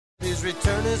His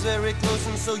return is very close,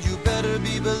 and so you better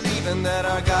be believing that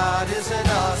our God is an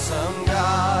awesome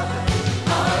God.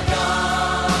 Our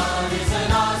God is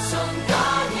an awesome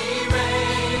God. He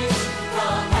reigns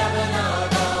from heaven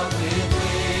above with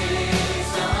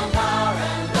wisdom, power,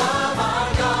 and love.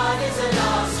 Our God is an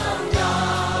awesome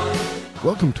God.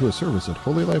 Welcome to a service at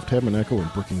Holy Life Tabernacle in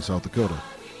Brookings, South Dakota.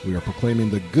 We are proclaiming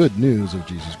the good news of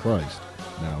Jesus Christ.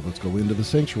 Now let's go into the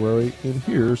sanctuary, and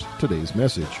here's today's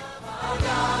message. Our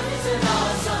God is an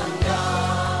awesome God.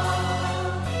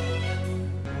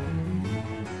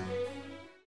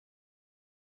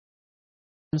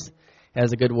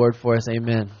 Has a good word for us.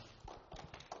 Amen.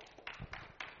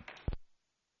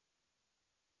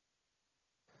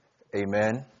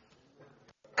 Amen.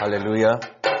 Hallelujah.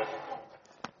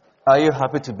 Are you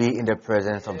happy to be in the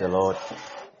presence of the Lord?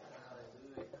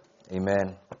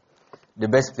 Amen. The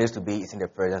best place to be is in the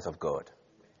presence of God.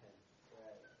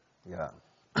 Yeah.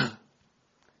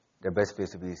 The best place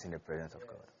to be is in the presence of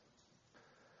God.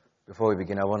 Before we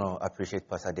begin, I want to appreciate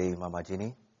Pastor Dave, Mama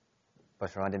Jenny,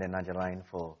 Pastor Randy and Angeline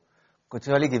for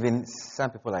continually giving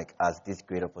some people like us this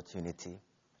great opportunity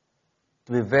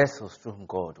to be vessels through whom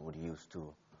God would use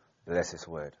to bless His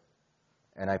word.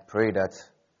 And I pray that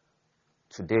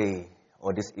today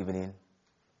or this evening,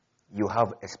 you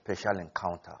have a special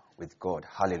encounter with God.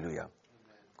 Hallelujah.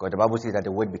 Because the Bible says that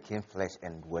the word became flesh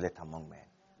and dwelleth among men.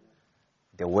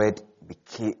 The word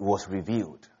was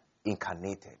revealed,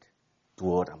 incarnated,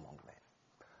 dwelt among men.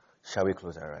 Shall we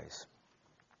close our eyes?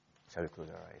 Shall we close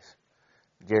our eyes?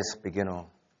 Just begin to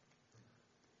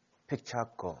picture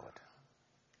God.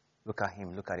 Look at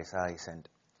Him, look at His eyes, and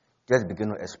just begin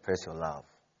to express your love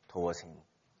towards Him.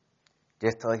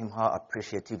 Just tell Him how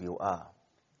appreciative you are,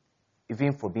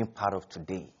 even for being part of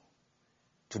today.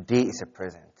 Today is a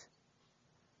present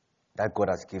that God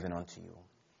has given unto you.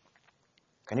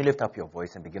 Can you lift up your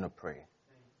voice and begin to pray?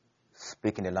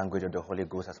 Speak in the language of the Holy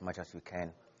Ghost as much as you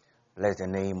can. Bless the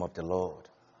name of the Lord.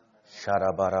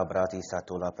 Sharabara brati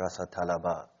satula prasa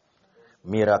talaba.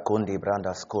 Mirakundi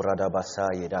branda skorada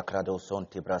basaye da krado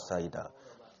sonti brasaida.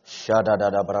 Shada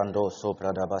da brando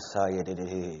sopra da basaye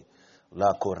de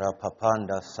la kora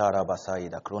papanda sara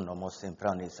basaida kronomo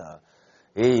simpranisa.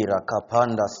 Ira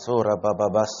kapanda sora baba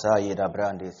basaye da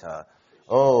brandisa.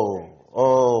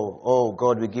 Oh,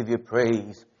 God, we give you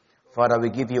praise. Father, we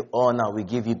give you honor, we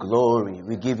give you glory,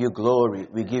 we give you glory,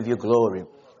 we give you glory,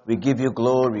 we give you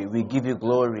glory, we give you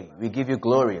glory, we give you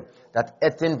glory. That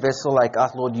earthen vessel like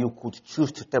us, Lord, you could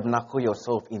choose to tabernacle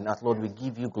yourself in us, Lord, we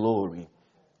give you glory.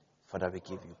 Father, we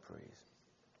give you praise.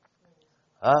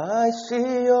 I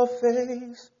see your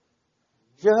face,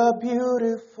 you're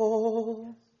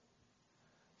beautiful,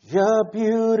 you're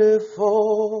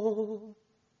beautiful.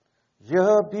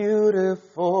 You're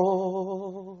beautiful.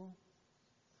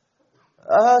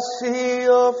 I see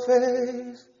your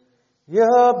face.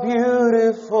 You're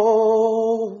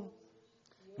beautiful.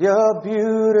 You're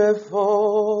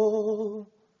beautiful.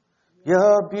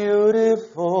 You're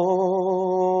beautiful.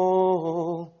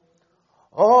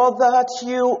 All that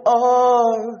you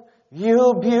are,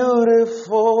 you're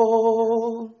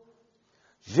beautiful.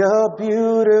 You're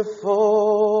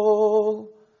beautiful.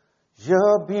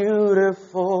 You're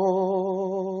beautiful,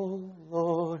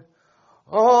 Lord.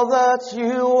 All that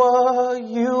you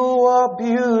are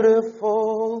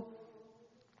beautiful.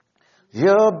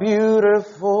 You're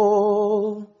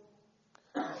beautiful.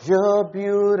 You're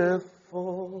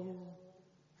beautiful.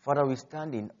 Father, we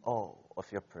stand in awe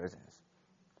of your presence.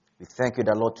 We thank you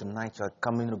that, Lord, tonight you are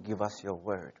coming to give us your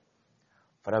word.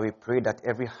 Father, we pray that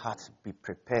every heart be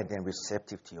prepared and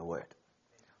receptive to your word.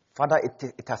 Father,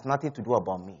 it has nothing to do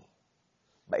about me,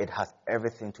 but it has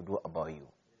everything to do about you.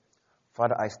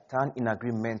 Father, I stand in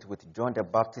agreement with John the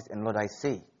Baptist, and Lord, I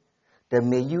say that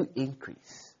may you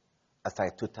increase as I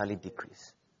totally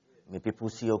decrease. May people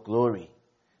see your glory.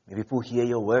 May people hear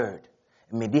your word.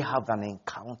 And may they have an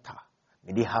encounter.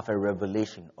 May they have a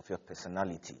revelation of your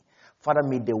personality. Father,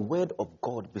 may the word of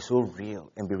God be so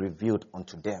real and be revealed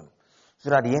unto them, so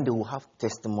that at the end they will have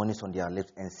testimonies on their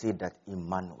lips and say that,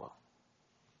 Emmanuel,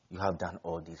 you have done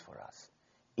all this for us.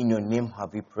 In your name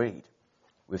have we prayed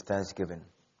with thanksgiving.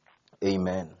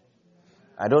 Amen.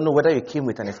 I don't know whether you came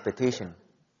with an expectation.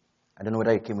 But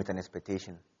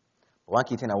one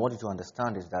key thing I want you to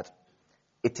understand is that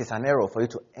it is an error for you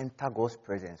to enter God's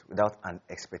presence without an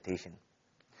expectation.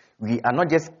 We are not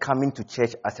just coming to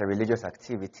church as a religious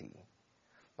activity,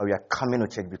 but we are coming to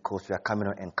church because we are coming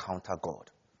to encounter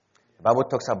God. The Bible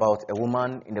talks about a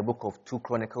woman in the book of 2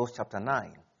 Chronicles chapter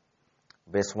 9.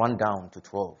 Verse 1 down to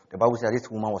 12. The Bible says this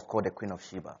woman was called the Queen of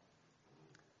Sheba.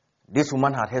 This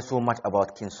woman had heard so much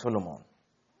about King Solomon.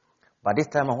 But this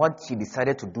time, what she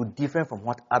decided to do different from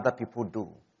what other people do,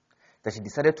 that she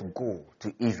decided to go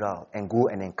to Israel and go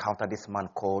and encounter this man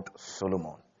called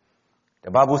Solomon. The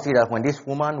Bible says that when this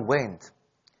woman went,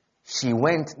 she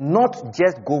went not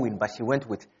just going, but she went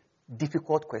with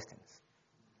difficult questions.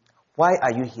 Why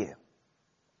are you here?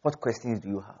 What questions do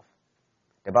you have?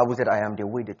 The Bible said, I am the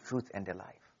way, the truth, and the life.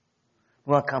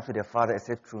 No one comes to the Father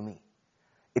except through me.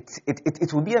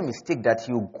 It will be a mistake that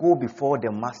you go before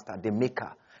the master, the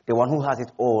maker, the one who has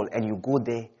it all, and you go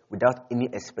there without any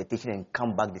expectation and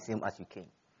come back the same as you came.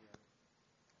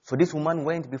 So this woman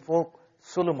went before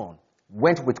Solomon,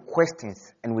 went with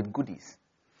questions and with goodies.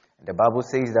 And the Bible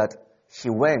says that she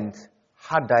went,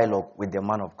 had dialogue with the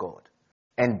man of God.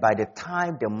 And by the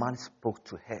time the man spoke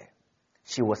to her,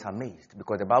 she was amazed,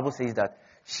 because the Bible says that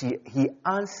he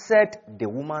answered the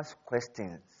woman's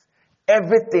questions,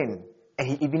 everything, and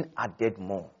he even added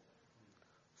more.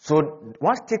 So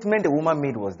one statement the woman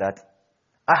made was that,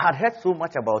 I had heard so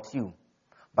much about you,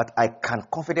 but I can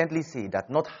confidently say that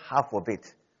not half of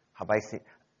it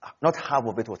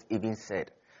was even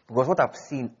said. Because what I've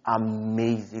seen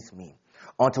amazes me.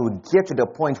 Until we get to the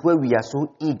point where we are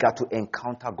so eager to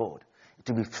encounter God, it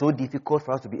will be so difficult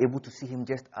for us to be able to see Him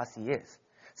just as He is.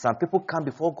 Some people come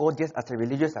before God just as a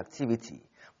religious activity,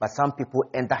 but some people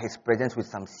enter His presence with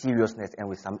some seriousness and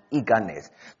with some eagerness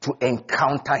to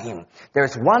encounter Him. There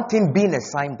is one thing being a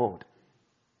signboard,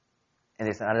 and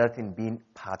there's another thing being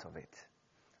part of it.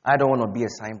 I don't want to be a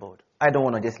signboard. I don't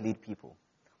want to just lead people,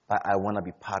 but I want to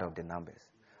be part of the numbers.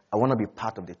 I want to be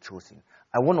part of the chosen.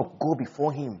 I want to go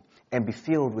before Him and be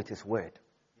filled with His word.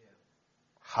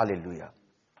 Hallelujah.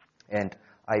 And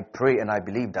I pray and I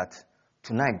believe that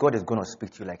tonight God is going to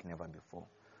speak to you like never before.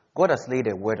 God has laid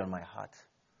a word on my heart,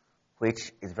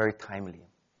 which is very timely.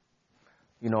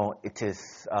 You know, it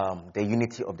is the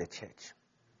unity of the church.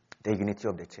 The unity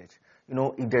of the church. You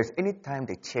know, if there's any time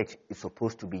the church is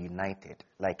supposed to be united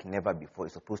like never before,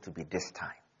 it's supposed to be this time.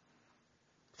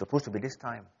 It's supposed to be this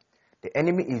time. The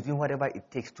enemy is doing whatever it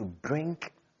takes to bring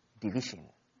division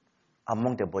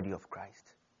among the body of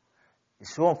Christ.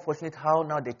 It's so unfortunate how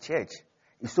now the church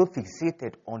is so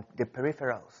fixated on the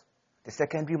peripherals, the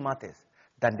secondary matters,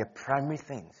 than the primary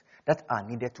things that are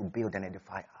needed to build and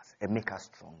edify us and make us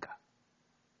stronger.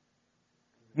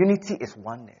 Unity is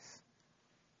oneness.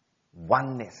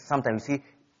 Oneness. Sometimes you see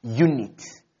unit,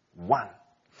 one.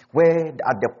 Where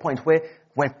at the point where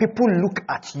when people look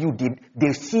at you,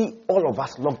 they see all of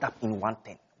us locked up in one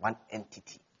thing, one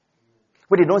entity.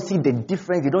 Where they don't see the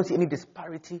difference, they don't see any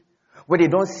disparity. Where they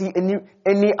don't see any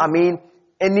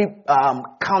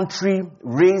country,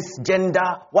 race, gender,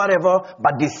 whatever,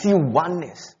 but they see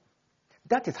oneness.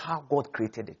 That is how God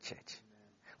created the church.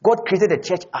 God created the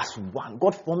church as one.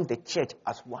 God formed the church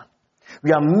as one.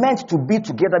 We are meant to be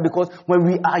together because when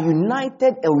we are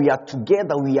united and we are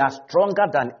together, we are stronger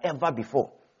than ever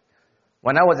before.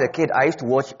 When I was a kid, I used to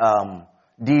watch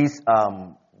these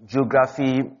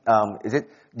geography,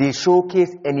 they showcase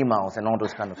animals and all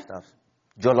those kind of stuff.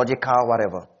 Geological,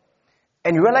 whatever.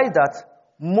 And you realize that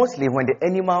mostly when the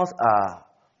animals are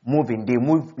moving, they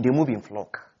move in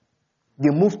flock. They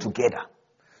move together.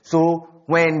 So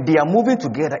when they are moving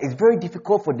together, it's very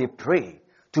difficult for the prey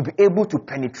to be able to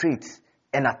penetrate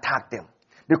and attack them.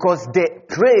 Because the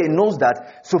prey knows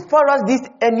that so far as these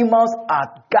animals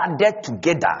are gathered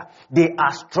together, they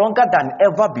are stronger than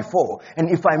ever before.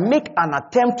 And if I make an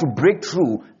attempt to break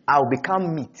through, I'll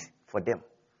become meat for them.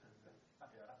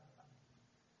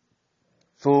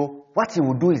 So what he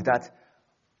will do is that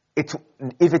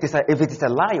if it is a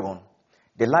lion,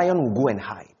 the lion will go and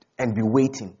hide and be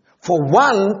waiting for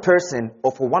one person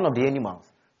or for one of the animals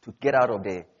to get out of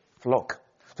the flock.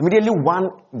 So immediately one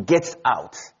gets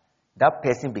out, that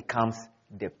person becomes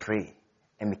the prey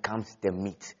and becomes the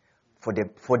meat for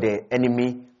the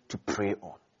enemy to prey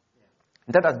on.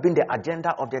 That has been the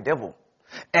agenda of the devil.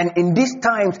 And in these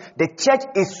times, the church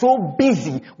is so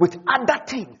busy with other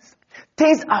things.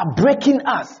 Things are breaking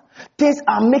us. Things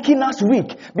are making us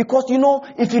weak. Because,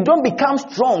 if you don't become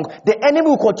strong, the enemy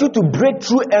will continue to break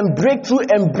through and break through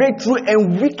and break through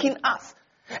and weaken us.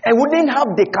 And we didn't have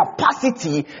the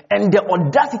capacity and the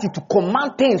audacity to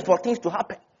command things for things to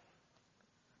happen.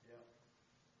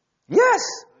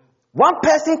 Yes. One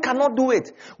person cannot do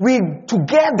it.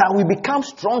 Together we become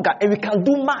stronger and we can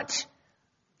do much.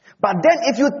 But then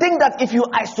if you think that if you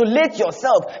isolate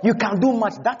yourself, you can do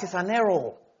much, that is an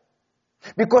error.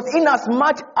 Because in as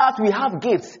much as we have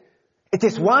gifts, it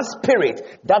is one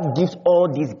spirit that gives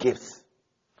all these gifts.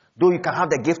 Though you can have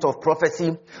the gift of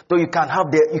prophecy, though you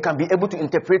can be able to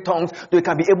interpret tongues, though you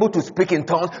can be able to speak in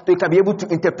tongues, though you can be able to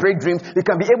interpret dreams, you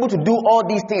can be able to do all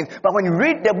these things. But when you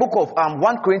read the book of 1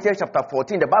 Corinthians chapter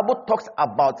 14, the Bible talks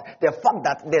about the fact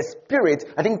that the Spirit,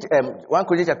 I think 1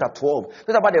 Corinthians chapter 12,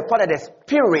 talks about the fact that the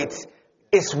Spirit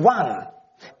is one.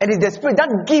 And it's the Spirit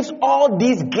that gives all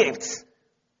these gifts.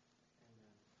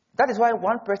 That is why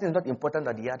one person is not important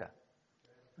than the other.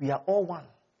 We are all one.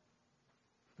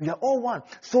 We are all one.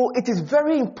 So it is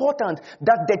very important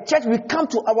that the church, we come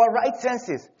to our right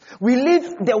senses. We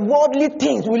leave the worldly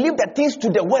things, we leave the things to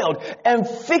the world and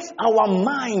fix our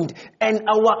mind and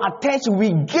our attention. We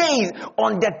gaze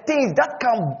on the things that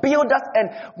can build us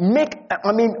and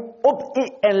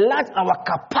enlarge our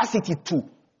capacity to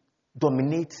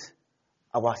dominate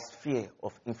our sphere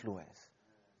of influence.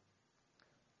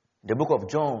 The book of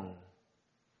John,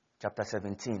 chapter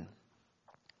 17,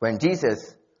 when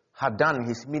Jesus had done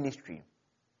his ministry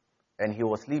and he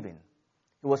was leaving,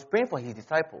 he was praying for his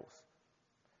disciples.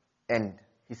 And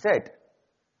he said,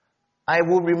 I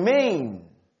will remain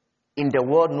in the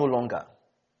world no longer,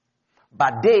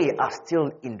 but they are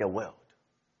still in the world.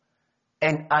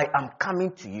 And I am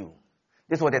coming to you.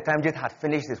 This was the time Jesus had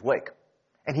finished his work.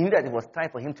 And he knew that it was time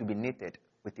for him to be naked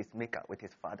with his maker, with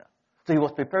his Father. So he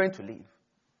was preparing to leave.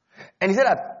 And he said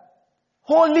that,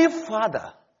 Holy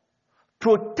Father,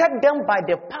 protect them by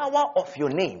the power of your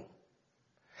name,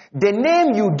 the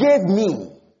name you gave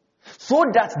me, so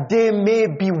that they may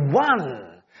be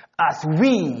one as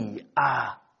we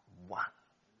are one.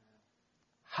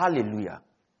 Hallelujah.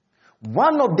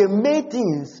 One of the main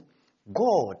things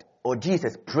God or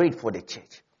Jesus prayed for the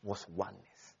church was oneness,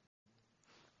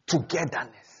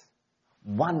 togetherness,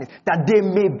 oneness, that they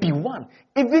may be one.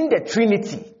 Even the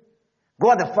Trinity,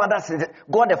 God the Father,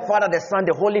 the Son,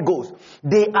 the Holy Ghost,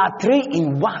 they are three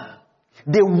in one.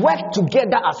 They work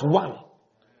together as one.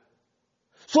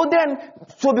 So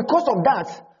because of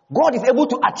that, God is able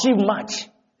to achieve much.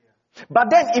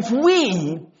 But then if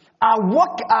we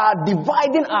are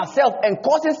dividing ourselves and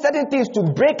causing certain things to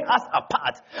break us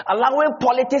apart, allowing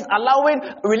politics, allowing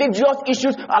religious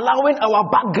issues, allowing our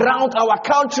background, our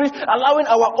country, allowing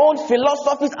our own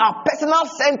philosophies, our personal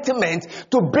sentiments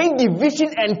to bring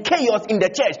division and chaos in the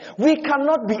church, we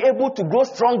cannot be able to grow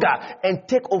stronger and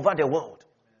take over the world.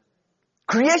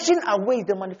 Creation awaits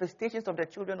the manifestations of the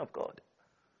children of God.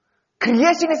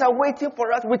 Creation is awaiting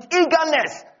for us with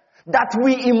eagerness that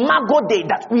we imago Dei,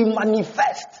 that we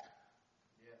manifest.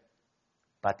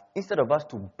 But instead of us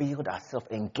to build ourselves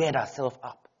and get ourselves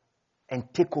up and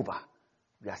take over,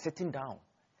 we are sitting down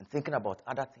and thinking about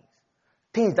other things.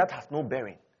 Things that has no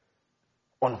bearing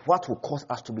on what will cause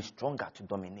us to be stronger, to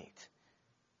dominate.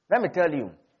 Let me tell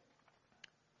you,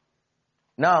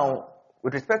 now,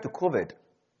 with respect to COVID,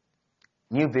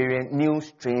 new variant, new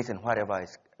strains and whatever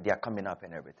they are coming up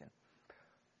and everything.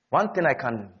 One thing I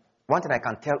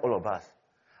can tell all of us,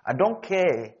 I don't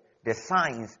care the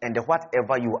science and the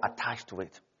whatever you attach to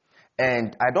it.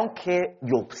 And I don't care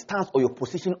your stance or your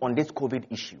position on this COVID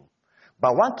issue.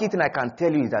 But one key thing I can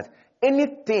tell you is that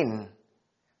anything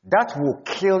that will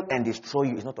kill and destroy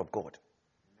you is not of God.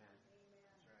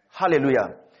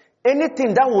 Hallelujah.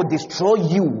 Anything that will destroy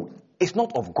you is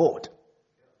not of God.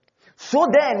 So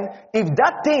then, if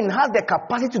that thing has the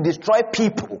capacity to destroy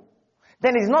people,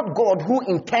 then it's not God who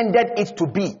intended it to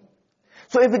be.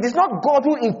 So if it is not God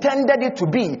who intended it to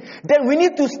be, then we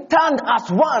need to stand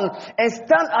as one and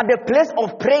stand at the place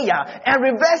of prayer and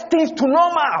reverse things to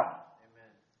normal. Amen.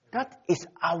 That is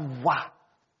our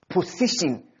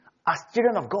position as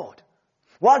children of God.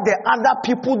 While the other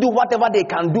people do whatever they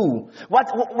can do,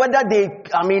 whether they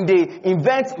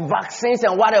invent vaccines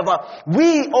and whatever,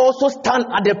 we also stand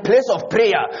at the place of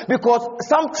prayer, because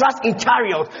some trust in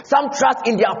chariots, some trust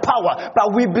in their power,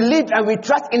 but we believe and we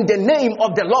trust in the name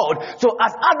of the Lord. So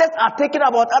as others are thinking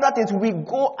about other things, we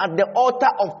go at the altar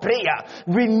of prayer.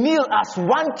 We kneel as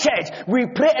one church. We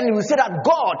pray and we say that,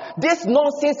 God, this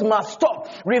nonsense must stop.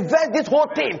 Reverse this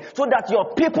whole thing so that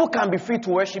your people can be free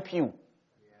to worship you.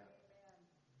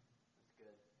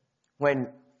 When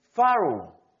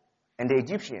Pharaoh and the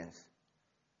Egyptians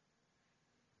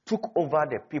took over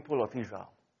the people of Israel,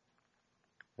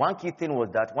 one key thing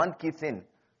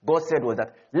God said was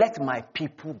that, let my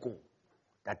people go,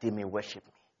 that they may worship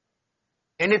me.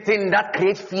 Anything that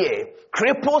creates fear,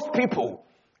 cripples people,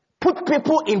 put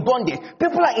people in bondage.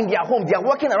 People are in their home, they are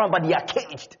walking around, but they are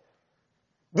caged.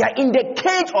 They are in the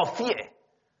cage of fear.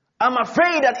 I'm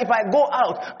afraid that if I go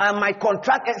out, I might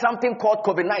contract something called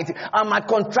COVID-19. I might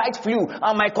contract flu.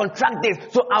 I might contract this.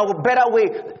 So I will better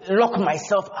lock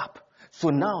myself up. So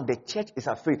now the church is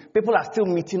afraid. People are still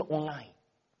meeting online.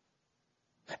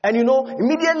 And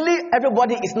immediately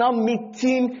everybody is now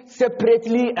meeting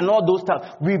separately and all those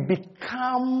stuff. We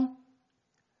become,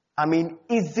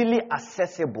 easily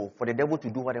accessible for the devil to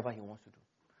do whatever he wants to do.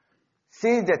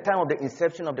 Since the time of the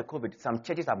inception of the COVID, some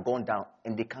churches have gone down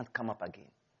and they can't come up again.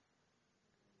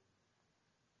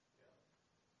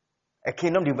 A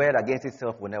kingdom divided against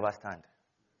itself will never stand.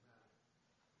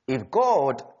 If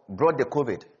God brought the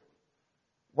COVID,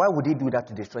 why would he do that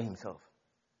to destroy himself?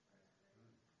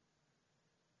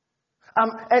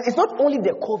 And it's not only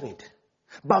the COVID,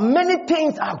 but many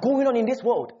things are going on in this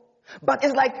world. But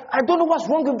it's like, I don't know what's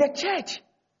wrong with the church.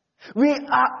 We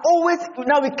are always,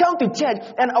 now we come to church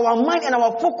and our mind and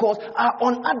our focus are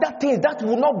on other things that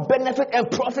will not benefit and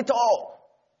profit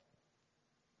all.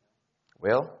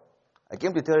 Well, I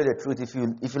came to tell you the truth. If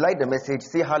you like the message,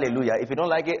 say hallelujah. If you don't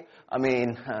like it,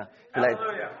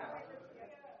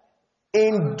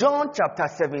 in John chapter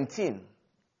 17,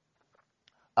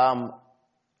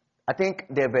 I think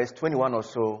the verse 21 or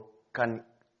so, can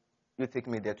you take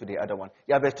me there to the other one?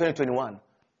 Yeah, verse 21.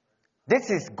 This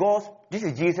is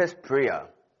Jesus' prayer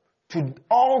to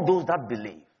all those that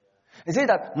believe. He says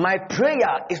that my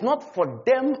prayer is not for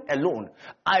them alone.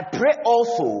 I pray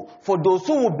also for those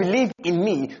who will believe in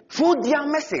me through their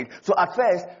message. So at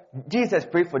first, Jesus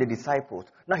prayed for the disciples.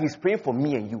 Now he's praying for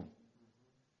me and you.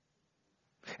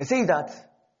 He says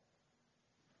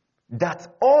that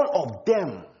all of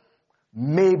them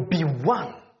may be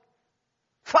one.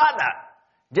 Father,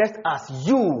 just as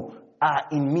you are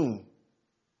in me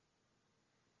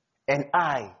and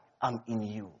I am in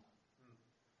you.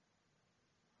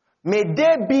 May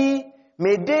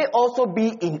they also be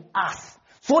in us,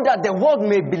 so that the world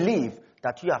may believe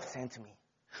that you have sent me.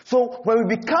 So when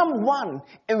we become one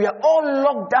and we are all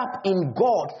locked up in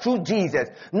God through Jesus,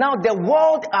 now the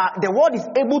world is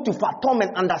able to fathom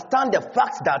and understand the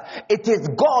fact that it is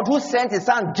God who sent his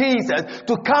son Jesus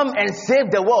to come and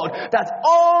save the world. That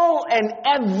all and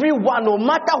everyone, no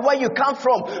matter where you come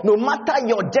from, no matter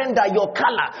your gender, your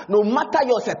color, no matter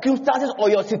your circumstances or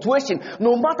your situation,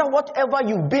 no matter whatever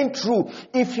you've been through,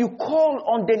 if you call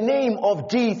on the name of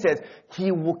Jesus,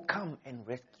 he will come and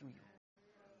rescue you.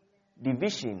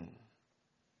 Division.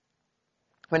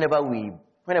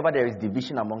 Whenever there is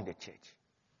division among the church,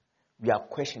 we are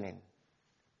questioning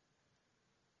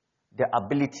the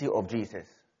ability of Jesus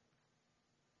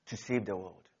to save the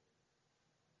world.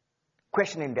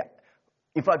 In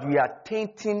fact, we are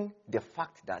tainting the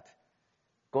fact that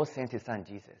God sent his son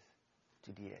Jesus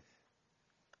to the earth.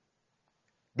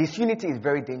 Disunity is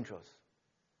very dangerous.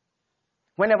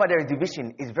 Whenever there is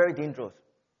division, it's very dangerous.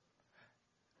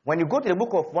 When you go to the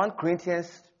book of 1 Corinthians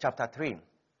chapter 3,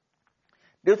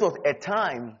 this was a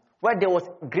time where there was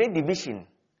great division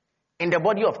in the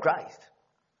body of Christ.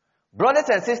 Brothers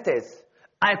and sisters,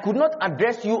 I could not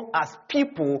address you as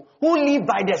people who live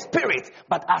by the Spirit,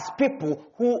 but as people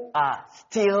who are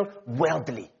still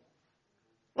worldly.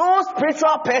 No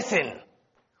spiritual person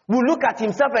will look at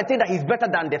himself and think that he's better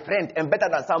than the friend and better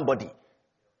than somebody.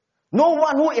 No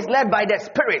one who is led by the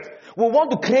Spirit will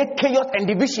want to create chaos and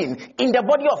division in the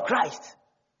body of Christ.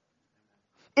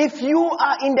 If you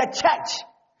are in the church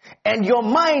and your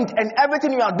mind and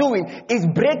everything you are doing is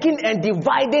breaking and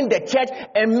dividing the church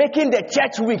and making the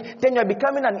church weak, then you are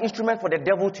becoming an instrument for the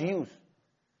devil to use.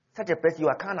 Such a person, you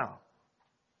are carnal.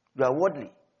 You are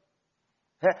worldly.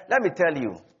 Let me tell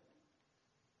you.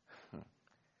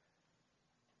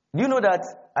 Do you know that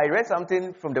I read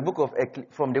something from the book of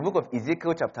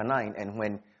Ezekiel chapter 9, and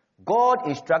when God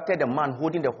instructed the man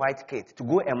holding the white kit to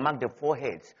go and mark the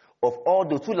foreheads of all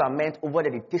those who lament over the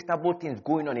detestable things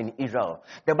going on in Israel,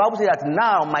 the Bible says that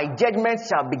now my judgment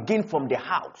shall begin from the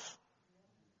house.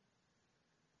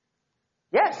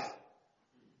 Yes.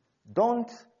 Don't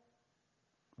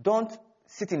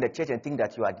sit in the church and think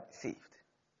that you are saved.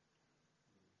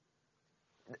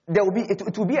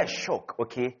 It will be a shock,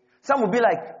 okay? Some will be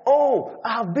like, oh,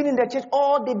 I have been in the church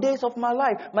all the days of my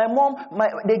life. My mom,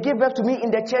 they gave birth to me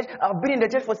in the church. I've been in the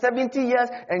church for 70 years.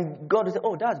 And God will say,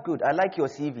 oh, that's good. I like your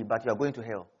CV, but you are going to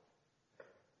hell.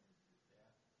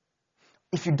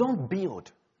 If you don't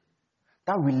build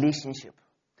that relationship,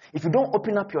 if you don't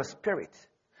open up your spirit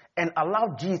and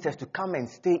allow Jesus to come and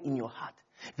stay in your heart,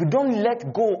 if you don't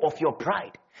let go of your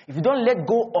pride, if you don't let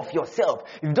go of yourself,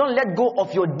 if you don't let go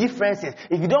of your differences,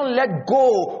 if you don't let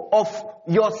go of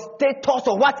your status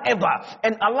or whatever,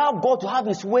 and allow God to have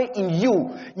his way in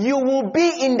you, you will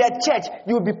be in the church,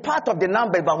 you will be part of the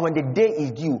number, but when the day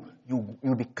is due, you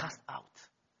will be cast out.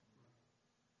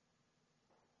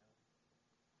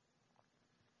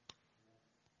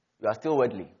 You are still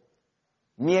worldly.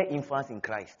 Mere infants in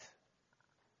Christ.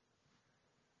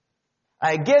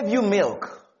 I gave you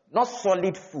milk, not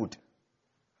solid food.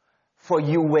 for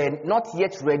you were not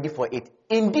yet ready for it.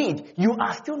 Indeed, you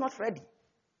are still not ready.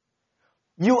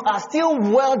 You are still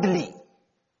worldly.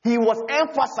 He was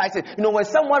emphasizing, when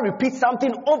someone repeats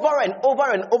something over and over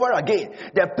and over again,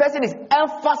 the person is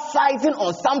emphasizing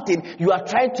on something you are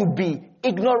trying to be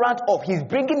ignorant of. He's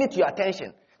bringing it to your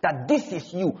attention that this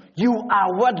is you. You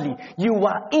are worldly. You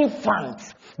are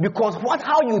infants. Because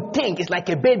how you think is like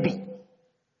a baby.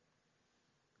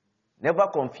 Never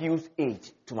confuse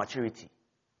age to maturity.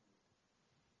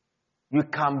 You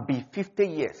can be 50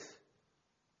 years,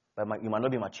 but you might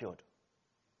not be matured.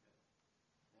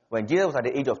 When Jesus was at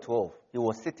the age of 12, he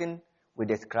was sitting with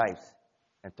the scribes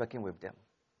and talking with them.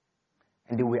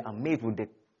 And they were amazed with the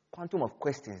quantum of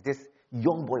questions this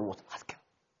young boy was asking.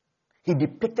 He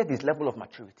depicted his level of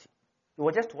maturity. He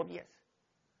was just 12 years.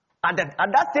 And at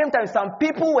that same time, some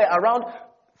people were around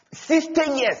 60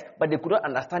 years, but they could not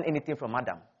understand anything from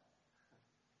Adam.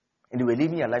 And they were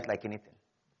living their life like anything.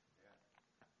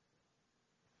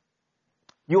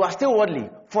 You are still worldly.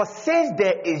 For since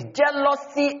there is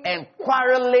jealousy and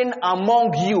quarreling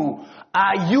among you,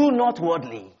 are you not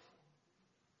worldly?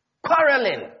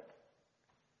 Quarreling.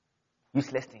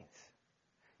 Useless things.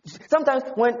 Sometimes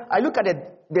when I look at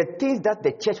the things that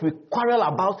the church will quarrel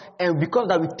about, and because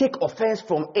that we take offense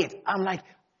from it, I'm like,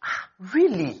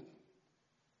 really?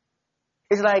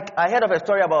 It's like I heard of a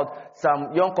story about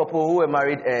some young couple who were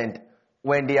married, and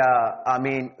when they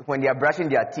are brushing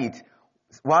their teeth,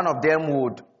 one of them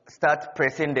would start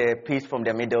pressing the piece from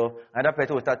the middle, another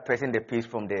person would start pressing the piece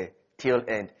from the tail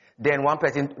end. Then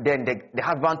the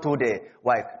husband told the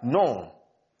wife, no,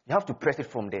 you have to press it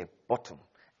from the bottom,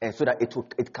 and so that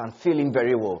it can fill in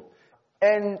very well.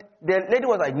 And the lady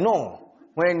was like, no,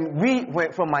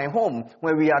 when from my home,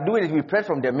 when we are doing it, we press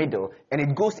from the middle, and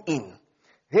it goes in.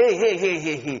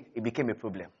 Hey, it became a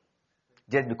problem.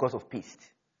 Just because of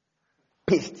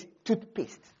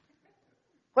toothpaste.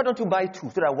 Why don't you buy two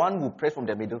so that one will press from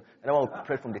the middle and one will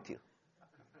press from the tail?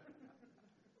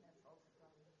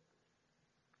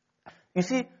 You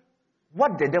see,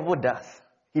 what the devil does,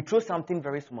 he throws something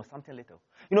very small, something little.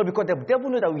 Because the devil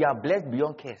knows that we are blessed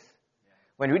beyond cares.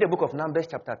 When you read the book of Numbers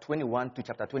chapter 21 to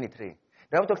chapter 23, the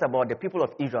Bible talks about the people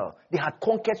of Israel. They had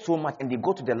conquered so much and they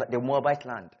go to the Moabite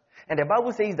land. And the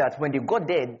Bible says that when they got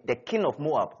there, the king of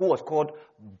Moab, who was called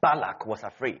Balak, was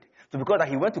afraid. So because that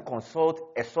he went to consult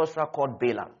a sorcerer called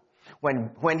Balaam.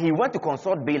 When he went to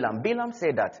consult Balaam, Balaam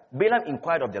said that, Balaam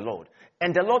inquired of the Lord.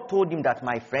 And the Lord told him that,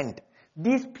 my friend,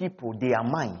 these people, they are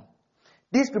mine.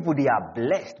 These people, they are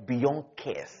blessed beyond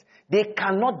cares. They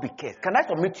cannot be cursed. Can I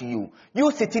submit to you?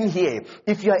 You sitting here,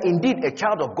 if you are indeed a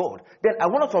child of God, then I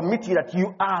want to submit to you that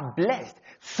you are blessed.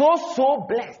 So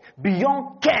blessed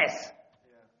beyond cares.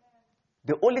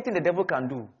 The only thing the devil can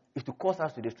do is to cause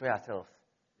us to destroy ourselves.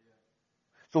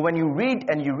 So when you read,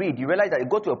 you realize that it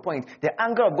got to a point, the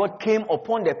anger of God came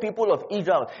upon the people of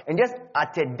Israel. And just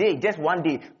one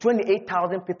day,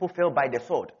 28,000 people fell by the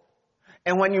sword.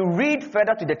 And when you read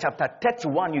further to the chapter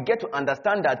 31, you get to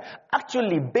understand that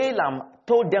actually Balaam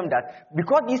told them that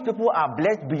because these people are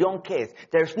blessed beyond cares,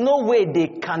 there's no way they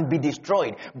can be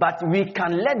destroyed. But we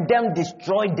can let them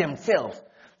destroy themselves.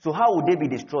 So how would they be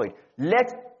destroyed?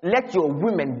 Let your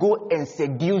women go and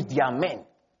seduce their men.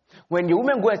 When your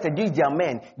women go and seduce their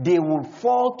men, they will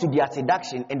fall to their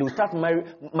seduction and they will start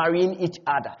marrying each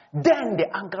other. Then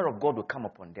the anger of God will come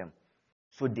upon them.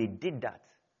 So they did that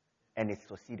and it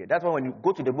succeeded. That's why when you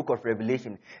go to the book of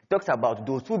Revelation, it talks about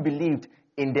those who believed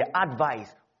in the advice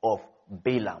of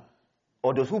Balaam,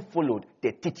 or those who followed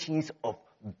the teachings of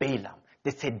Balaam,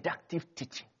 the seductive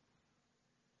teaching.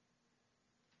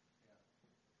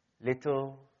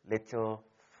 Little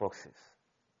foxes,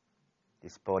 they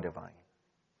spoil the vine.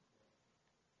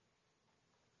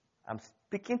 I'm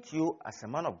speaking to you as a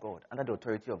man of God, under the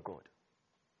authority of God,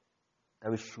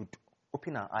 that we should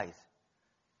open our eyes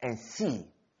and see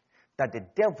that the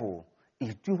devil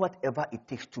is doing whatever it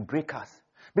takes to break us.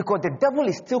 Because the devil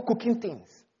is still cooking things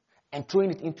and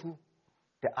throwing it into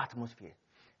the atmosphere.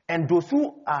 And those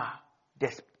who are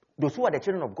the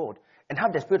children of God and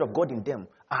have the Spirit of God in them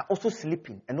are also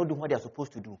sleeping and not doing what they are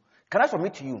supposed to do. Can I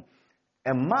submit to you?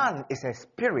 A man is a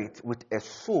spirit with a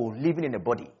soul living in a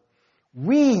body.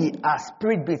 We are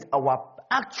spirit beings. Our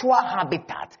actual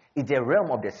habitat is the realm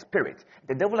of the spirit.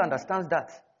 The devil understands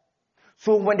that.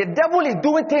 So when the devil is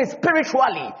doing things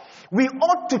spiritually, we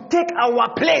ought to take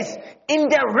our place in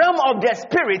the realm of the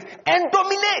spirit and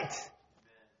dominate.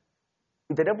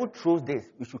 If the devil throws this,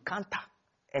 we should counter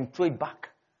and throw it back.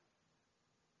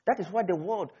 That is why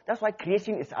that's why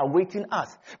creation is awaiting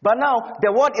us. But now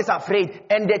the world is afraid,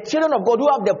 and the children of God who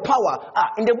have the power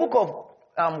in the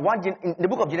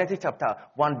book of Genesis chapter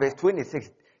 1 verse 26,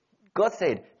 God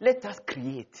said, let us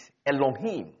create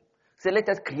Elohim. So let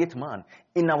us create man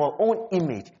in our own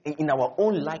image, in our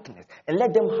own likeness, and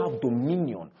let them have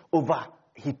dominion over,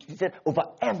 he said, over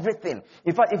everything.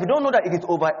 In fact, if you don't know that it is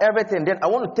over everything, then I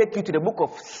want to take you to the book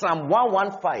of Psalm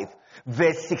 115,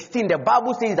 verse 16. The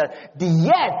Bible says that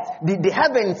the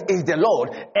heavens is the Lord,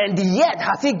 and the earth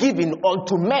has he given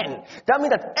unto men. That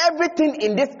means that everything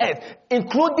in this earth,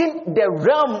 including the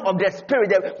realm of the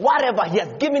spirit, whatever, he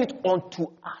has given it unto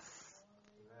us.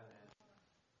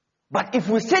 But if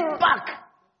we sit back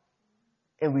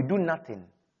and we do nothing,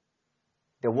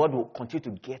 the world will continue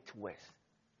to get worse.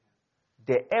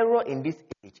 The error in this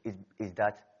age is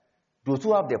that those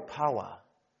who have the power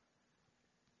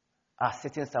are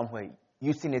sitting somewhere,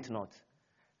 using it not.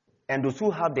 And those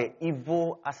who have the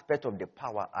evil aspect of the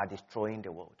power are destroying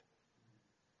the world,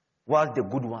 whilst the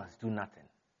good ones do nothing.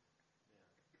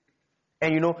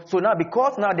 And so now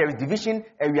because now there is division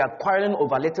and we are quarreling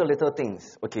over little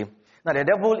things, okay? Now the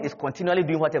devil is continually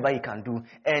doing whatever he can do.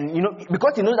 And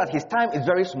because he knows that his time is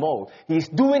very small, he's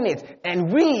doing it.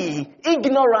 And we,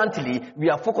 ignorantly,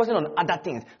 we are focusing on other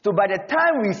things. So by the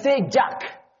time we say Jack,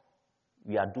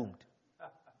 we are doomed.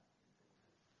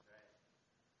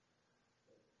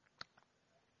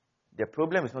 The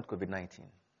problem is not COVID-19.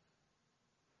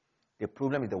 The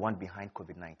problem is the one behind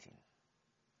COVID-19.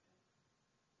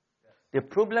 The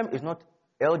problem is not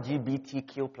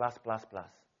LGBTQ++.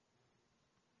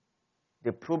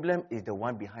 The problem is the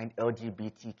one behind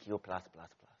LGBTQ++.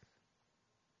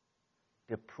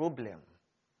 The problem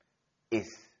is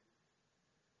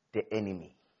the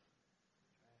enemy.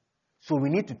 So we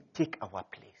need to take our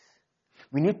place.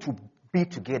 We need to be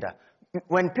together.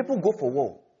 When people go for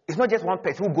war, it's not just one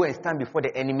person who go and stand before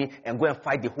the enemy and go and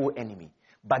fight the whole enemy.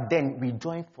 But then we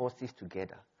join forces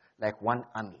together like one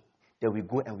army. Then we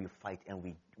go and we fight and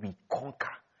we conquer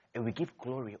and we give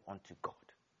glory unto God.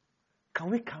 Can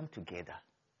we come together?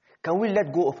 Can we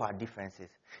let go of our differences?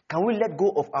 Can we let go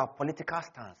of our political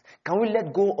stance? Can we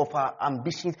let go of our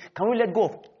ambitions? Can we let go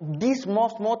of these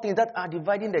small things that are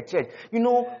dividing the church?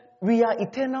 We are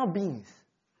eternal beings.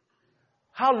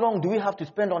 How long do we have to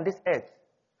spend on this earth?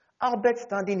 Albert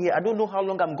standing here, I don't know how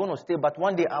long I'm going to stay, but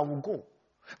one day I will go.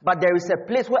 But there is a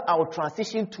place where I will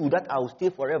transition to that I will stay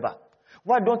forever.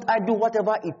 Why don't I do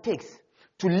whatever it takes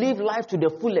to live life to the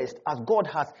fullest as God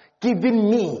has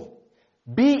given me?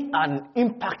 Be an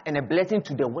impact and a blessing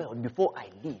to the world before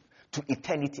I leave to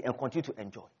eternity and continue to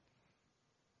enjoy.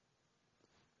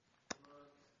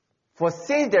 For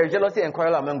since there is jealousy and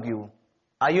quarrel among you,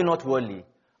 are you not worldly?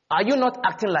 Are you not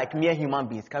acting like mere human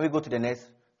beings? Can we go to the next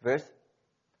verse?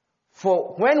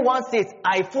 For when one says,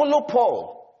 I follow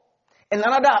Paul, and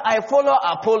another, I follow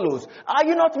Apollos, are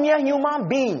you not mere human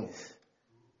beings?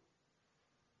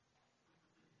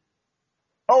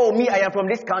 Oh, me, I am from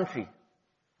this country.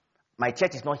 My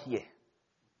church is not here.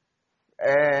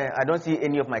 I don't see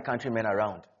any of my countrymen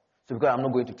around. So because I'm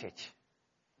not going to church.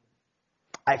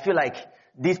 I feel like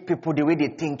these people, the way they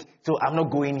think, so I'm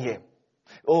not going here.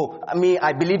 Oh,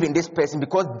 I believe in this person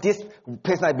because this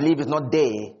person I believe is not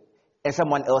there and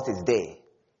someone else is there.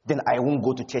 Then I won't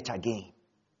go to church again.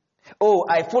 Oh,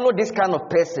 I follow this kind of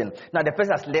person. Now the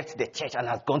person has left the church and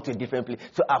has gone to a different place.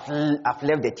 So I've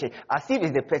left the church. As if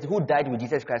it's the person who died with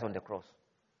Jesus Christ on the cross.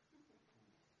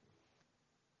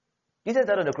 Jesus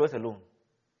died on the cross alone.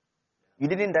 You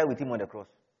didn't die with him on the cross.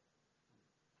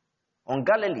 On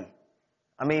Galilee,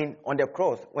 on the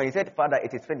cross, when he said, Father,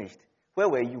 it is finished, where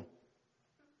were you?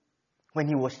 When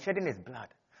he was shedding his blood,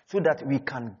 so that we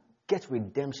can get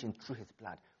redemption through his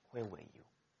blood, where were you?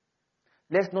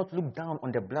 Let's not look down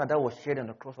on the blood that was shed on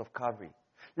the cross of Calvary.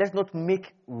 Let's not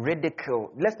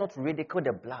ridicule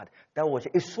the blood that was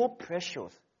shed. It's so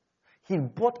precious. He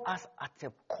bought us at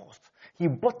a cost. He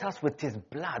bought us with his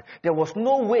blood. There was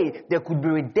no way there could be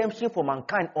redemption for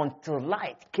mankind until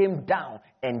light came down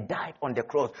and died on the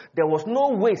cross. There was no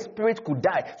way spirit could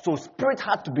die. So spirit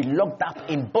had to be locked up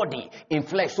in body, in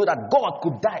flesh, so that God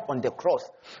could die on the cross.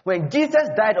 When Jesus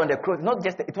died on the cross,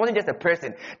 it wasn't just a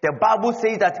person. The Bible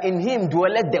says that in him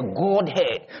dwelleth the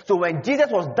Godhead. So when Jesus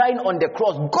was dying on the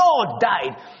cross, God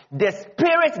died. The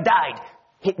Spirit died.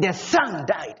 The Son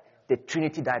died. The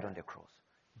Trinity died on the cross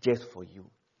just for you.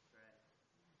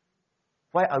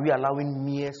 Why are we allowing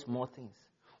mere small things?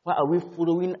 Why are we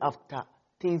following after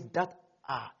things that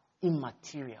are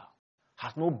immaterial,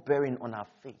 has no bearing on our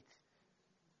faith?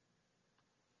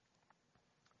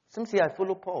 Some say, I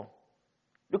follow Paul.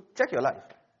 Look, check your life.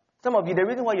 Some of you, the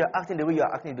reason why you're acting the way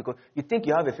you're acting is because you think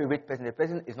you have a favorite person. The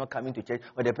person is not coming to church,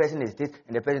 or the person is this,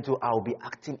 and the person too, I'll be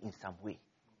acting in some way.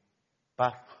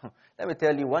 But let me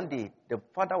tell you, one day, the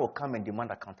Father will come and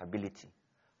demand accountability.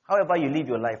 However you live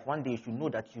your life, one day you should know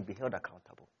that you'll be held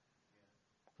accountable.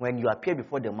 When you appear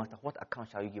before the Master, what account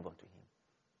shall you give unto him?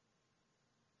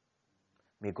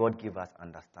 May God give us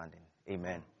understanding.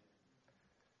 Amen.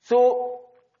 So,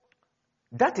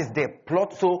 that is the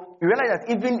plot. So, you realize that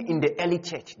even in the early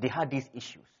church, they had these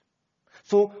issues.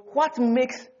 So, what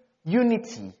makes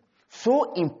unity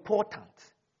so important?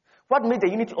 What made the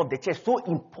unity of the church so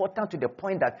important to the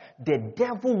point that the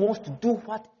devil wants to do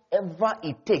whatever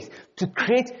it takes to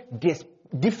create this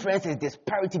differences,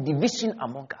 disparity, division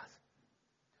among us?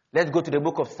 Let's go to the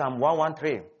book of Psalm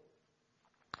 113,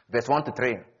 verse 1 to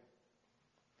 3.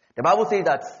 The Bible says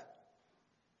that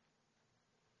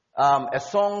a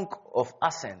song of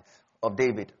ascent of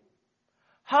David.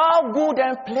 How good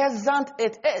and pleasant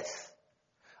it is.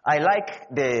 I like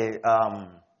the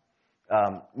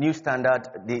New Standard.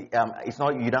 It's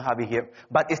not, you don't have it here,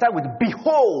 but it starts with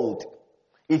behold.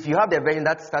 If you have the version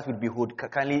that starts with behold,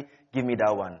 kindly give me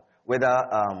that one. Whether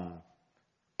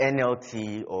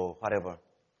NLT or whatever.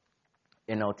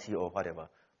 NLT or whatever.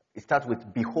 It starts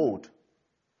with behold.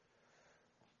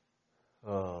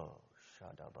 Oh,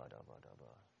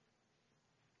 shadabadabadaba.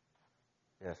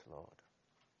 Yes, Lord.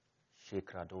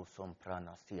 Shekrado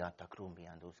somprana siata krumi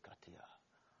andos katia.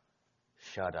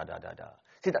 Shadadadada.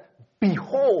 See that?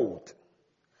 Behold.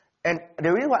 And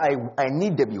the reason why I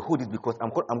need the behold is because I'm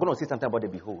going to say something about the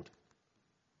behold.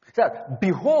 See that?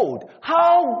 Behold,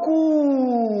 how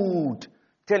good.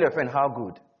 Tell your friend how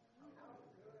good.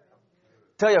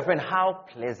 Tell your friend how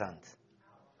pleasant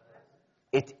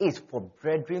it is for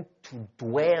brethren to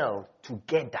dwell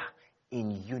together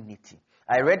in unity.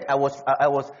 When I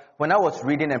was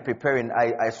reading and preparing,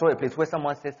 I saw a place where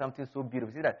someone said something so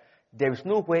beautiful. See that there is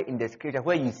nowhere in the scripture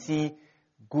where you see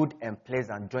good and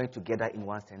pleasant joined together in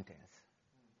one sentence.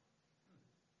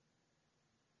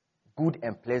 Good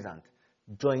and pleasant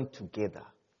joined together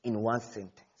in one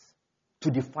sentence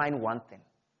to define one thing.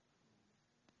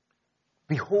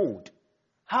 Behold,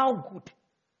 how good,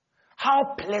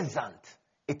 how pleasant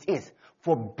it is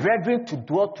for brethren to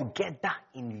dwell together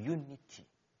in unity.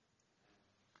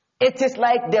 It is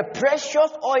like the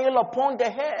precious oil upon the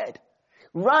head,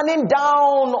 running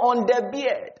down on the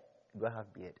beard. Do I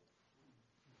have beard?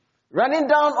 Running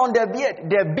down on the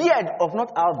beard of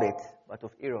not Albert, but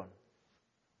of Aaron.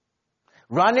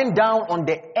 Running down on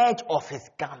the edge of his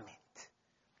garment.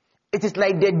 It is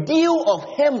like the dew of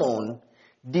Hermon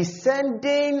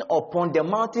descending upon the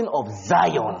mountain of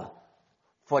Zion.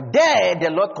 For there the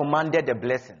Lord commanded the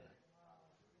blessing.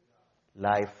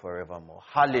 Life forevermore.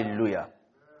 Hallelujah.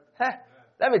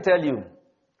 Let me tell you,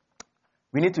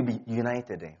 we need to be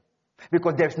united.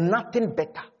 Because there's nothing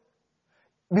better.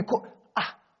 Because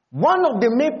one of the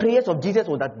main prayers of Jesus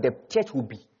was that the church will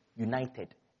be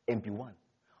united and be one.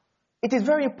 It is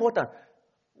very important.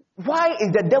 Why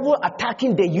is the devil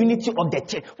attacking the unity of the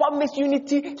church? What makes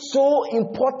unity so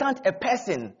important a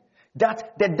person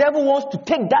that the devil wants to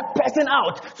take that person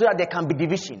out so that there can be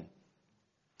division?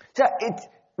 So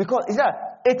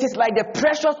it is like the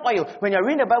precious oil. When you're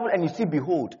reading the Bible and you see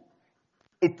behold,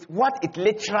 what it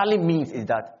literally means is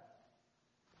that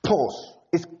pause.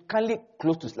 It's kind of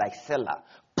close to like Selah.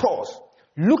 Pause.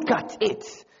 Look at it.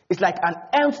 It's like an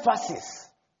emphasis.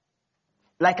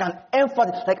 Like I'm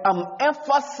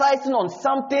emphasizing on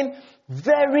something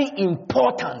very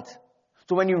important.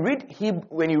 So when you read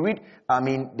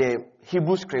the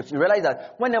Hebrew scripts, you realize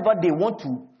that whenever they want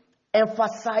to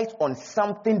emphasize on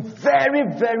something very,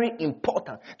 very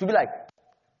important, to be like,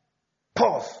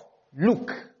 pause,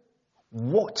 look,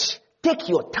 watch, take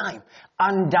your time,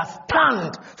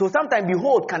 understand. So sometimes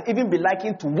behold can even be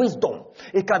likened to wisdom.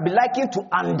 It can be likened to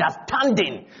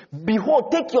understanding.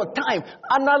 Behold, take your time,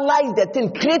 analyze the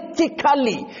thing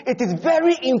critically. It is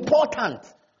very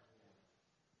important.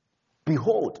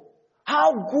 Behold,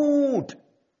 how good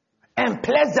and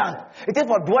pleasant it is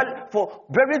for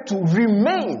brethren to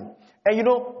remain. And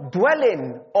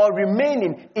dwelling or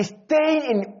remaining is staying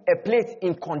in a place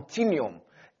in continuum.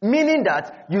 Meaning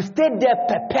that you stay there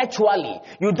perpetually.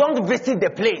 You don't visit the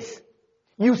place.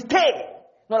 You stay.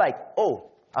 Not like,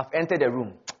 oh, I've entered the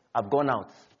room. I've gone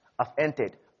out. I've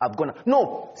entered. I've gone out.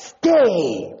 No,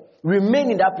 stay.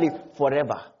 Remain in that place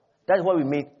forever. That's what we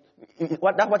mean.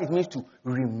 That's what it means to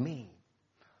remain.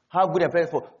 How good and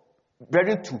pleasant for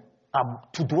brethren to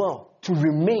dwell, to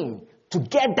remain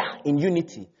together in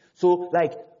unity. So,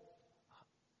 like,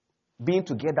 being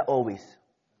together always,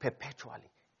 perpetually,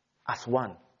 as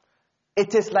one.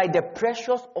 It is like the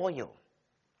precious oil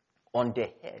on the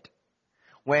head.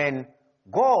 When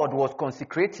God was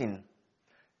consecrating,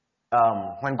 the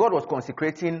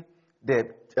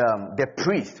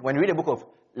priest, when you read the book of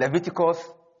Leviticus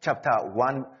chapter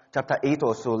 8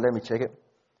 or so, let me check it.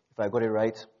 If I got it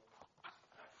right.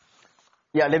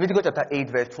 Yeah, Leviticus chapter 8,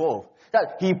 verse 12.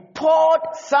 That he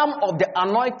poured some of the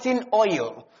anointing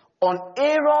oil on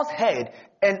Aaron's head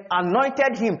and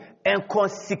anointed him and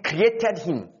consecrated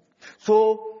him.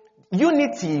 So,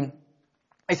 unity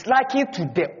is likened to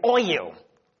the oil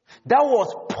that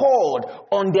was poured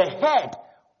on the head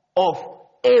of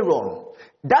Aaron.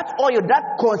 That oil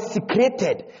that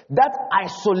consecrated, that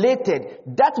isolated,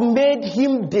 that made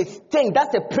him distinct,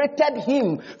 that separated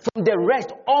him from the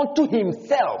rest unto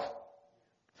himself.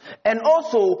 And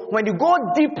also, when you go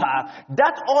deeper,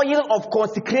 that oil of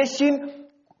consecration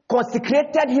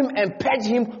consecrated him and purged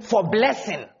him for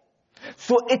blessing.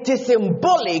 So it is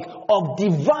symbolic of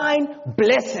divine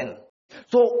blessing.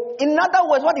 So, in other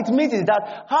words, what it means is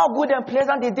that how good and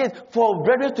pleasant it is for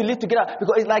brethren to live together,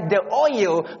 because it's like the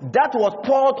oil that was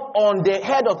poured on the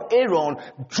head of Aaron,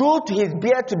 drew to his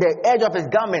beard to the edge of his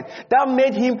garment, that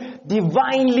made him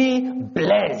divinely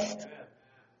blessed.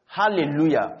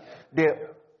 Hallelujah. The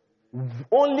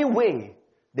only way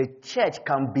the church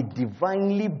can be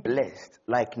divinely blessed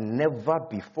like never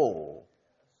before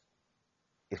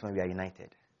is when we are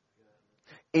united.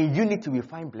 In unity we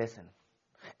find blessing.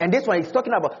 And this one is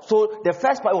talking about, so the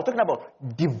first part we're talking about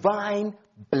divine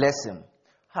blessing.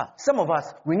 Some of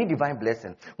us, we need divine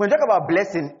blessing. When we talk about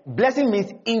blessing, blessing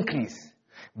means increase.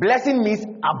 Blessing means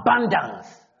abundance.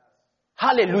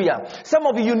 Hallelujah. Some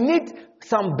of you need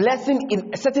some blessing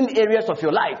in certain areas of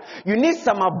your life. You need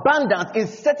some abundance in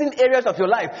certain areas of your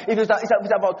life. If it's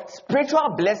about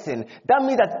spiritual blessing, that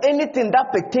means that anything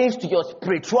that pertains to your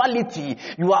spirituality,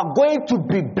 you are going to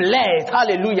be blessed.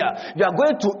 Hallelujah. You are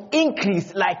going to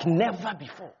increase like never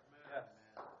before.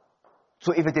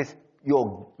 So if it is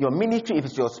your ministry, if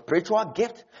it's your spiritual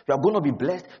gift, you are going to be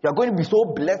blessed. You are going to be so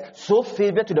blessed, so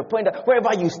favored to the point that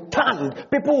wherever you stand,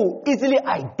 people will easily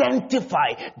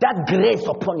identify that grace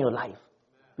upon your life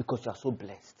because you are so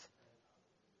blessed.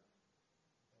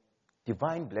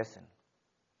 Divine blessing.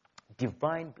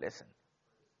 Divine blessing.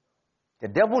 The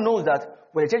devil knows that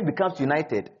when the church becomes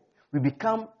united, we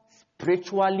become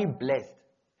spiritually blessed.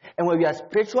 And when we are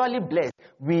spiritually blessed,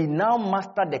 we now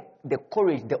master the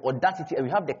courage, the audacity, and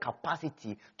we have the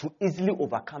capacity to easily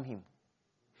overcome him.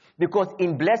 Because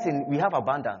in blessing, we have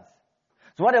abundance.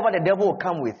 So whatever the devil will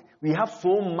come with, we have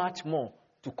so much more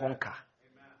to conquer.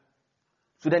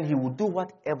 So then he will do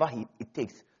whatever it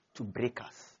takes to break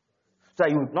us. So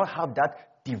that you will not have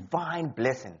that divine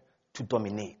blessing to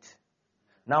dominate.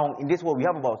 Now, in this world, we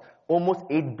have about almost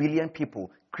 8 billion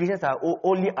people. Christians are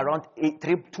only around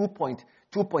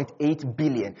 2.8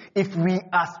 billion. If we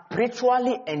are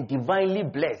spiritually and divinely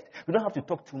blessed, we don't have to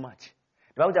talk too much.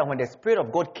 The Bible says that when the Spirit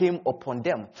of God came upon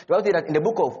them, the Bible says that in the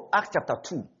book of Acts chapter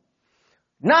 2.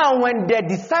 Now when the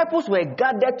disciples were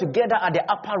gathered together at the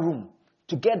upper room,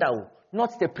 together,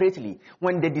 not separately,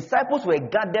 when the disciples were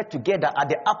gathered together at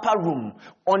the upper room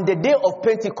on the day of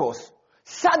Pentecost,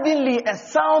 suddenly a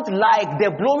sound like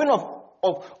the blowing of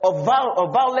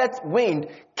violet wind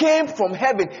came from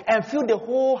heaven and filled the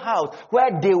whole house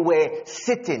where they were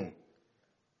sitting.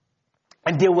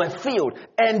 And they were filled.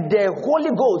 And the Holy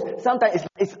Ghost sometimes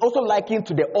is also likened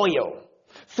to the oil.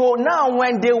 So now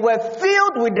when they were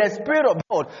filled with the Spirit of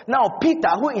God, now Peter,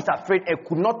 who is afraid and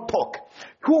could not talk,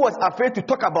 who was afraid to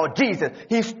talk about Jesus,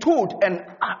 he stood and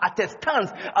at a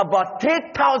stance about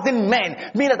 3,000 men,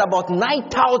 meaning that about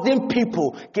 9,000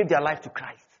 people gave their life to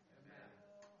Christ.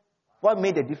 What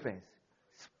made the difference?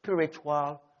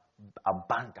 Spiritual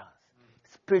abundance.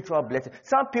 Spiritual blessing.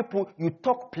 Some people, you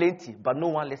talk plenty, but no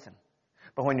one listens.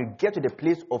 But when you get to the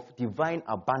place of divine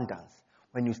abundance,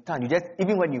 when you stand,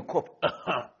 even when you cough,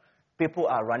 people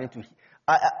are running to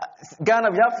Ghana,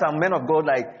 we have some men of God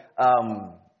like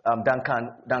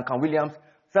Duncan Williams.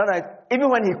 Sometimes, even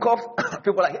when he coughs,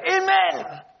 people are like,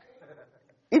 Amen!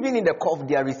 Even in the cough,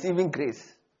 they are receiving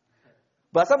grace.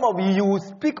 But some of you will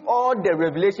speak all the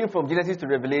revelation from Genesis to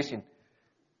Revelation.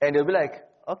 And they'll be like,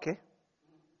 okay.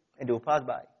 And they'll pass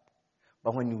by.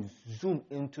 But when you zoom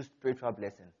into spiritual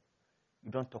blessing,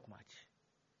 you don't talk much.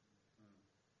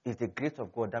 It's the grace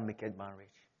of God that maketh man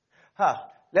rich.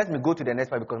 Let me go to the next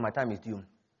part because my time is due.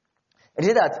 It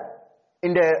is that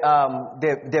in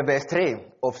the verse 3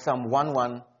 of Psalm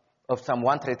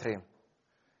 133,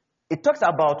 it talks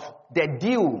about the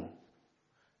dew.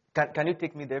 Can you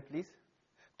take me there, please?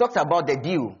 Talks about the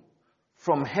dew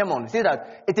from Hermon. See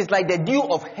that it is like the dew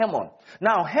of Hermon.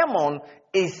 Now Hermon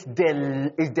is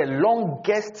the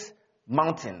longest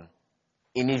mountain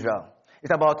in Israel.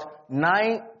 It's about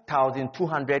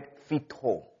 9,200 feet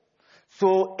tall.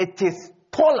 So it is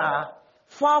taller,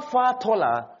 far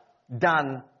taller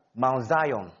than Mount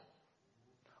Zion.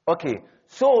 Okay,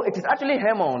 so it is actually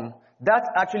Hermon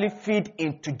that actually feed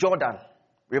into Jordan,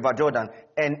 River Jordan,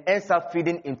 and ends up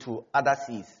feeding into other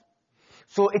seas.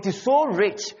 So it is so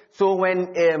rich. So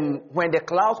when the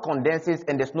clouds condenses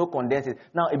and the snow condenses,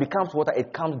 now it becomes water.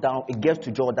 It comes down, it gets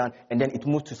to Jordan, and then it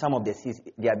moves to some of the seas.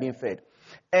 They are being fed.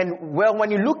 And well,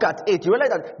 when you look at it, you realize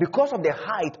that because of the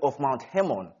height of Mount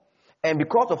Hermon, and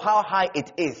because of how high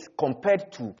it is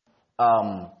compared to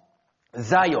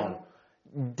Zion,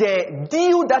 the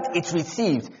dew that it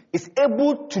receives is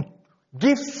able to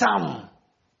give some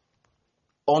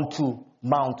onto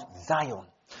Mount Zion.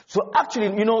 So actually,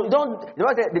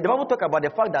 the Bible talk about the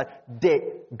fact that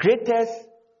the greatest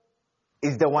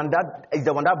is the one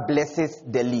that blesses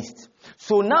the least.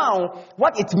 So now,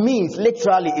 what it means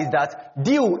literally is that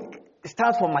dew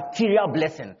stands for material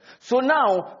blessing. So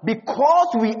now,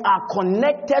 because we are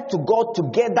connected to God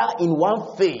together in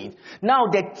one faith, now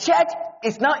the church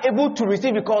is now able to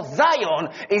receive, because Zion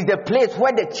is the place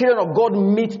where the children of God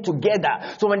meet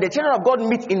together. So when the children of God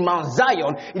meet in Mount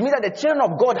Zion, it means that the children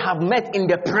of God have met in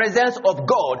the presence of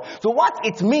God. So what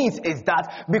it means is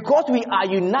that because we are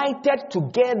united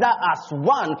together as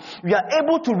one, we are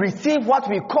able to receive what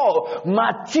we call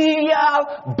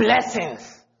material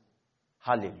blessings.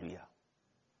 Hallelujah.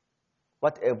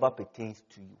 Whatever pertains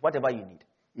to you, whatever you need.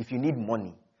 If you need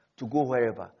money to go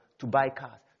wherever, to buy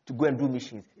cars, to go and do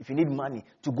missions, if you need money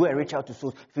to go and reach out to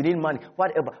souls, if you need money,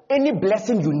 whatever, any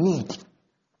blessing you need,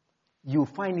 you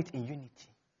find it in unity.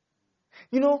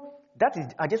 That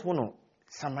is, I just want to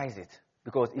summarize it,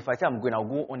 because if I say I'm going, I'll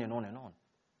go on and on and on.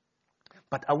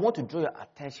 But I want to draw your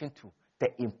attention to the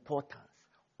importance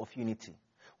of unity.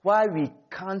 Why we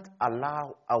can't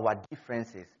allow our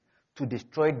differences to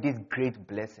destroy this great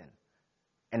blessing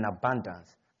and abundance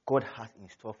God has in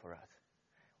store for us.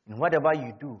 And whatever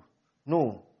you do,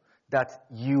 know that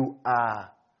you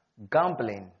are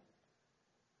gambling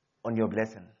on your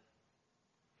blessing.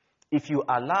 If you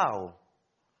allow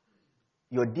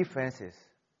your differences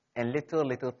and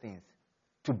little things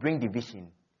to bring division,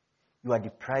 you are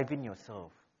depriving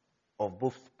yourself of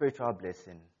both spiritual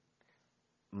blessing,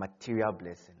 material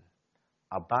blessing,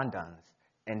 abundance,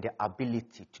 and the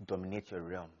ability to dominate your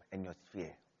realm and your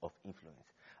sphere of influence.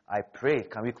 I pray,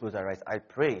 can we close our eyes? I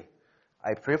pray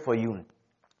for you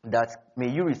that may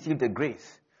you receive the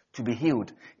grace to be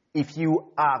healed. If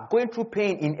you are going through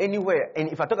pain in anywhere, and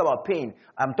if I talk about pain,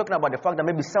 I'm talking about the fact that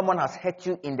maybe someone has hurt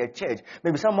you in the church,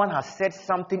 maybe someone has said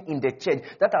something in the church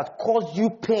that has caused you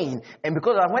pain, and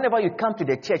because whenever you come to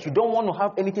the church, you don't want to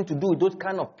have anything to do with those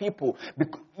kind of people.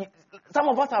 Some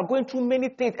of us are going through many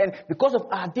things, and because of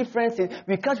our differences,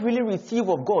 we can't really receive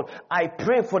of God. I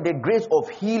pray for the grace of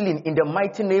healing in the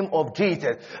mighty name of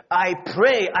Jesus. I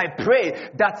pray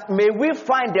that may we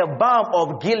find the balm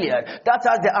of Gilead that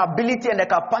has the ability and the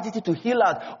capacity to heal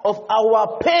us of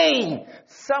our pain.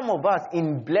 Some of us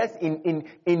in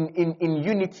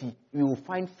unity, we will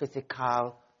find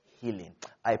physical healing.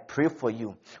 I pray for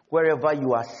you, wherever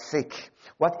you are sick,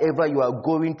 whatever you are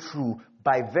going through,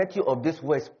 by virtue of this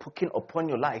word spoken upon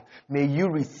your life, may you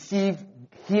receive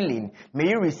healing. May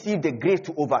you receive the grace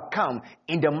to overcome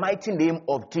in the mighty name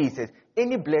of Jesus.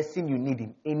 Any blessing you need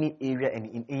in any area and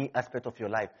in any aspect of your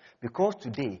life. Because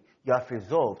today you have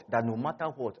resolved that no matter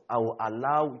what, I will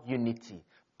allow unity,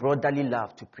 brotherly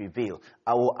love to prevail.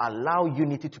 I will allow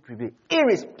unity to prevail,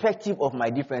 irrespective of my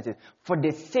differences. For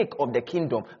the sake of the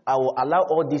kingdom, I will allow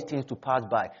all these things to pass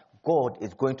by. God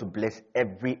is going to bless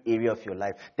every area of your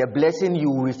life. The blessing,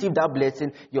 you will receive that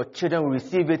blessing. Your children will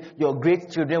receive it. Your great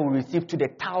children will receive to the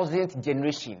 1,000th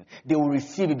generation. They will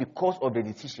receive it because of the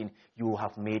decision you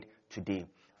have made today.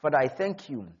 Father, I thank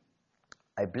you.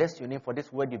 I bless your name for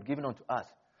this word you've given unto us.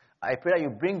 I pray that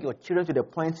you bring your children to the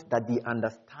point that they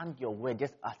understand your word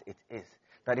just as it is.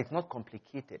 That it's not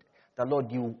complicated. That,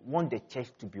 Lord, you want the church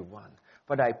to be one.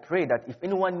 Father, I pray that if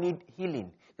anyone needs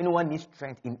healing, anyone needs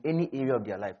strength in any area of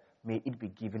their life, may it be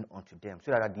given unto them,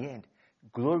 so that at the end,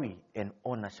 glory and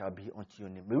honor shall be unto your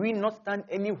name. May we not stand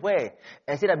anywhere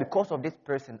and say that because of this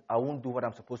person, I won't do what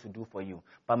I'm supposed to do for you.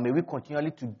 But may we continually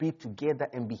to be together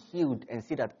and be healed and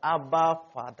say that, Abba,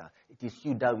 Father, it is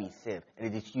you that we serve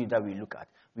and it is you that we look at.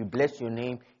 We bless your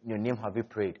name. In your name have we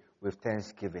prayed with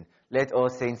thanksgiving. Let all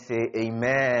saints say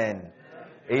amen.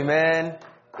 Amen.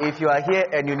 If you are here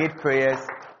and you need prayers,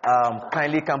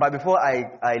 kindly come. But before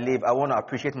I leave, I want to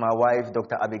appreciate my wife,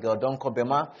 Dr. Abigail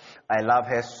Donkobema. I love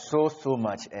her so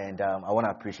much, and I want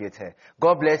to appreciate her.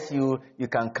 God bless you. You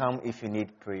can come if you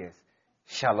need prayers.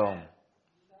 Shalom.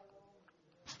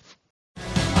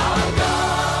 Our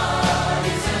God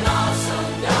is an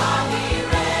awesome God. He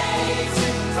reigns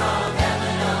from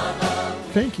heaven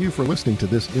above. Thank you for listening to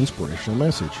this inspirational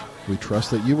message. We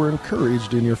trust that you were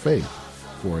encouraged in your faith.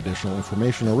 For additional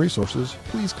information or resources,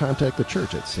 please contact the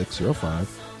church at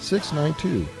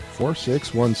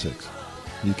 605-692-4616.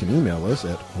 You can email us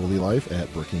at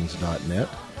holylife@brookings.net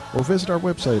or visit our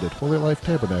website at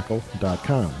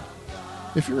holylifetabernacle.com.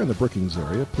 If you're in the Brookings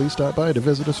area, please stop by to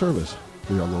visit a service.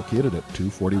 We are located at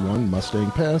 241 Mustang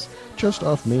Pass, just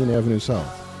off Main Avenue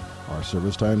South. Our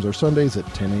service times are Sundays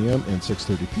at 10 a.m. and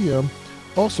 6:30 p.m.,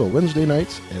 also Wednesday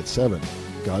nights at 7.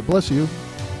 God bless you.